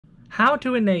How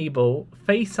to enable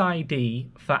Face ID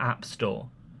for App Store.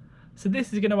 So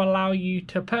this is going to allow you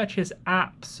to purchase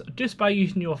apps just by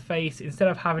using your face instead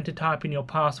of having to type in your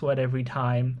password every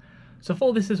time. So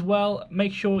for this as well,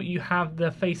 make sure you have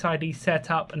the Face ID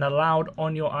set up and allowed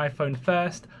on your iPhone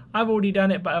first. I've already done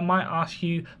it, but I might ask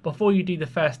you before you do the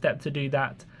first step to do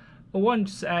that. But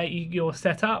once you're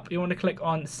set up, you want to click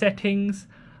on Settings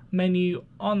menu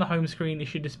on the home screen. It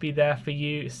should just be there for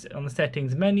you on the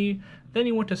Settings menu. Then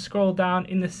you want to scroll down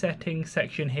in the Settings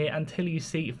section here until you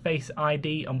see Face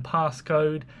ID and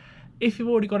passcode. If you've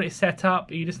already got it set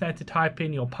up, you just need to type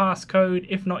in your passcode.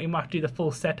 If not, you might do the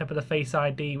full setup of the Face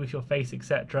ID with your face,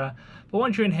 etc. But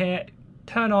once you're in here,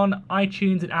 turn on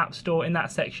iTunes and App Store in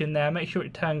that section there. Make sure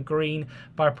it turns green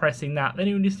by pressing that. Then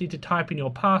you just need to type in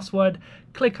your password,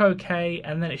 click OK,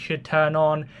 and then it should turn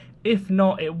on. If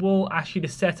not, it will ask you to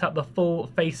set up the full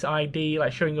Face ID,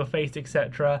 like showing your face,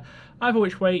 etc. Either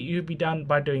which way, you'll be done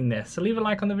by doing this. So leave a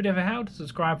like on the video if it helped,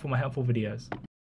 subscribe for more helpful videos.